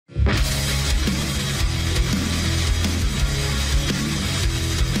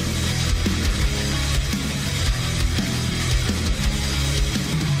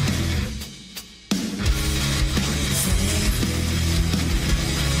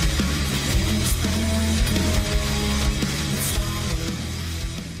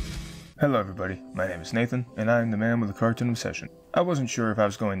Hello everybody, my name is Nathan, and I am the man with a cartoon obsession. I wasn't sure if I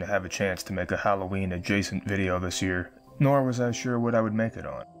was going to have a chance to make a Halloween adjacent video this year, nor was I sure what I would make it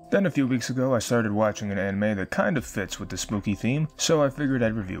on. Then a few weeks ago I started watching an anime that kind of fits with the spooky theme, so I figured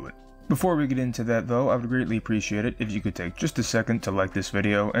I'd review it. Before we get into that though, I would greatly appreciate it if you could take just a second to like this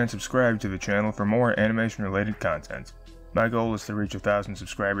video and subscribe to the channel for more animation related content. My goal is to reach 1,000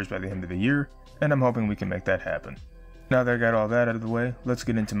 subscribers by the end of the year, and I'm hoping we can make that happen. Now that I got all that out of the way, let's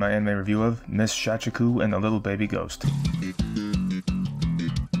get into my anime review of Miss Shachiku and the Little Baby Ghost.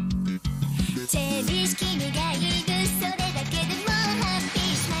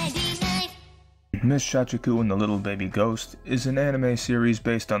 Miss Shachiku and the Little Baby Ghost is an anime series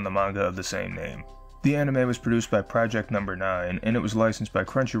based on the manga of the same name. The anime was produced by Project No. 9 and it was licensed by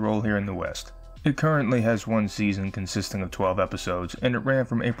Crunchyroll here in the West. It currently has one season consisting of 12 episodes, and it ran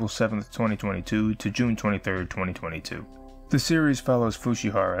from April 7th, 2022 to June 23rd, 2022. The series follows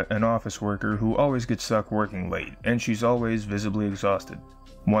Fushihara, an office worker who always gets stuck working late, and she's always visibly exhausted.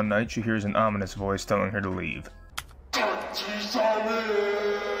 One night she hears an ominous voice telling her to leave.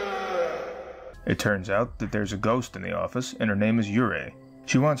 It turns out that there's a ghost in the office, and her name is Yurei.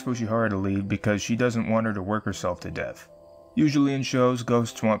 She wants Fushihara to leave because she doesn't want her to work herself to death. Usually in shows,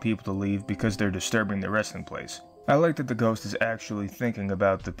 ghosts want people to leave because they're disturbing the resting place. I like that the ghost is actually thinking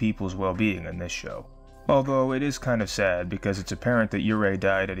about the people's well-being in this show. Although it is kind of sad because it's apparent that Yurei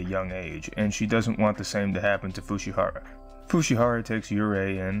died at a young age, and she doesn't want the same to happen to Fushihara. Fushihara takes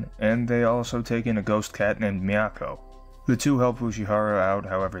Yurei in, and they also take in a ghost cat named Miyako. The two help Fushihara out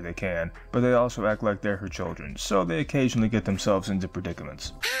however they can, but they also act like they're her children, so they occasionally get themselves into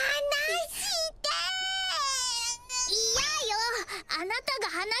predicaments.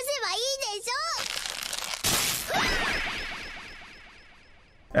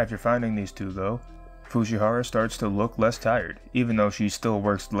 After finding these two though, Fushihara starts to look less tired, even though she still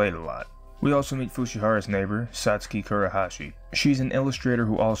works late a lot. We also meet Fushihara's neighbor, Satsuki Kurahashi. She's an illustrator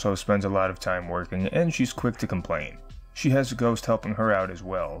who also spends a lot of time working, and she's quick to complain. She has a ghost helping her out as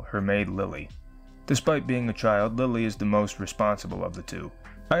well, her maid Lily. Despite being a child, Lily is the most responsible of the two.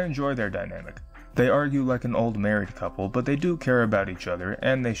 I enjoy their dynamic. They argue like an old married couple, but they do care about each other,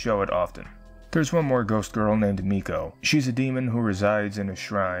 and they show it often. There's one more ghost girl named Miko. She's a demon who resides in a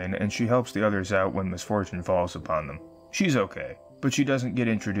shrine, and she helps the others out when misfortune falls upon them. She's okay, but she doesn't get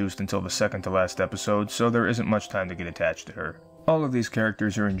introduced until the second to last episode, so there isn't much time to get attached to her. All of these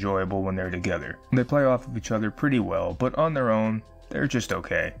characters are enjoyable when they're together. They play off of each other pretty well, but on their own, they're just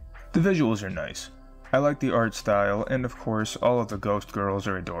okay. The visuals are nice. I like the art style, and of course, all of the ghost girls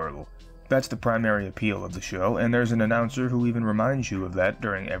are adorable. That's the primary appeal of the show, and there's an announcer who even reminds you of that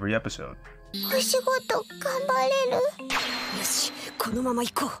during every episode. The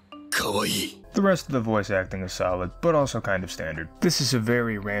rest of the voice acting is solid, but also kind of standard. This is a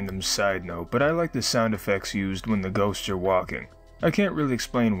very random side note, but I like the sound effects used when the ghosts are walking. I can't really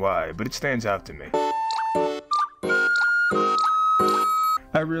explain why, but it stands out to me.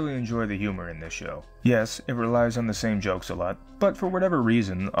 I really enjoy the humor in this show. Yes, it relies on the same jokes a lot, but for whatever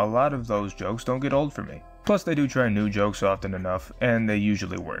reason, a lot of those jokes don't get old for me. Plus they do try new jokes often enough, and they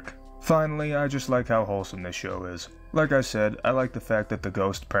usually work. Finally, I just like how wholesome this show is. Like I said, I like the fact that the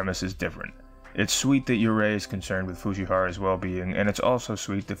ghost premise is different. It's sweet that Yurei is concerned with Fushihara's well-being, and it's also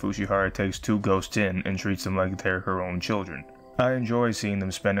sweet that Fushihara takes two ghosts in and treats them like they're her own children. I enjoy seeing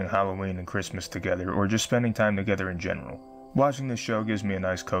them spending Halloween and Christmas together, or just spending time together in general. Watching this show gives me a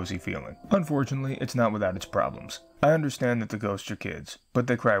nice cozy feeling. Unfortunately, it's not without its problems. I understand that the ghosts are kids, but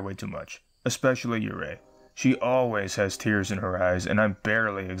they cry way too much. Especially Yurei. She always has tears in her eyes, and I'm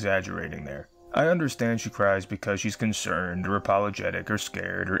barely exaggerating there. I understand she cries because she's concerned, or apologetic, or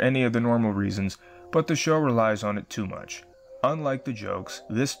scared, or any of the normal reasons, but the show relies on it too much. Unlike the jokes,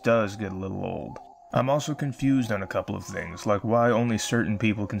 this does get a little old. I'm also confused on a couple of things, like why only certain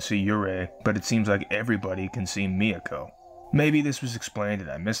people can see Yurei, but it seems like everybody can see Miyako. Maybe this was explained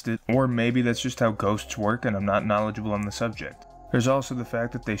and I missed it, or maybe that's just how ghosts work and I'm not knowledgeable on the subject. There's also the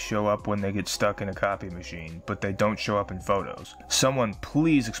fact that they show up when they get stuck in a copy machine, but they don't show up in photos. Someone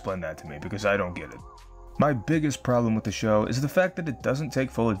please explain that to me because I don't get it. My biggest problem with the show is the fact that it doesn't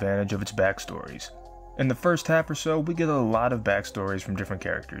take full advantage of its backstories. In the first half or so, we get a lot of backstories from different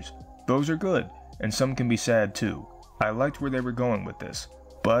characters. Those are good, and some can be sad too. I liked where they were going with this,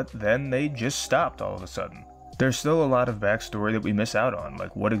 but then they just stopped all of a sudden. There's still a lot of backstory that we miss out on,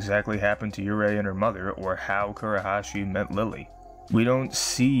 like what exactly happened to Yurei and her mother, or how Kurahashi met Lily. We don't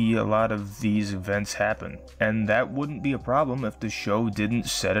see a lot of these events happen, and that wouldn't be a problem if the show didn't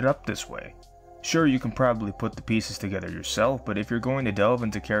set it up this way. Sure, you can probably put the pieces together yourself, but if you're going to delve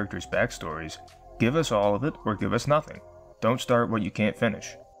into characters' backstories, give us all of it or give us nothing. Don't start what you can't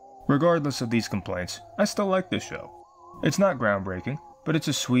finish. Regardless of these complaints, I still like this show. It's not groundbreaking, but it's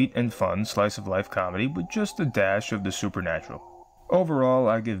a sweet and fun slice-of-life comedy with just a dash of the supernatural. Overall,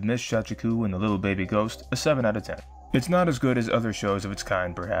 I give Miss Shachiku and the Little Baby Ghost a 7 out of 10. It's not as good as other shows of its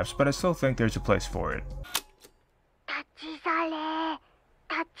kind perhaps, but I still think there's a place for it.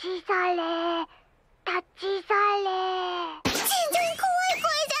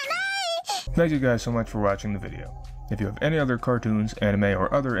 Thank you guys so much for watching the video. If you have any other cartoons, anime,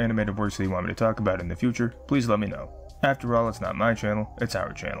 or other animated works that you want me to talk about in the future, please let me know. After all, it's not my channel, it's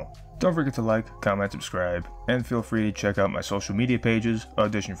our channel. Don't forget to like, comment, subscribe, and feel free to check out my social media pages,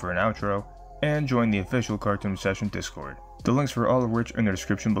 audition for an outro, and join the official Cartoon Session Discord. The links for all of which are in the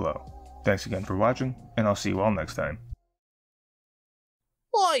description below. Thanks again for watching, and I'll see you all next time.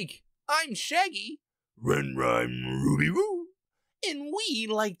 Like, I'm Shaggy, Run Rhyme Ruby Roo, and we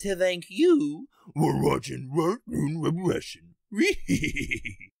like to thank you for watching Cartoon Russian.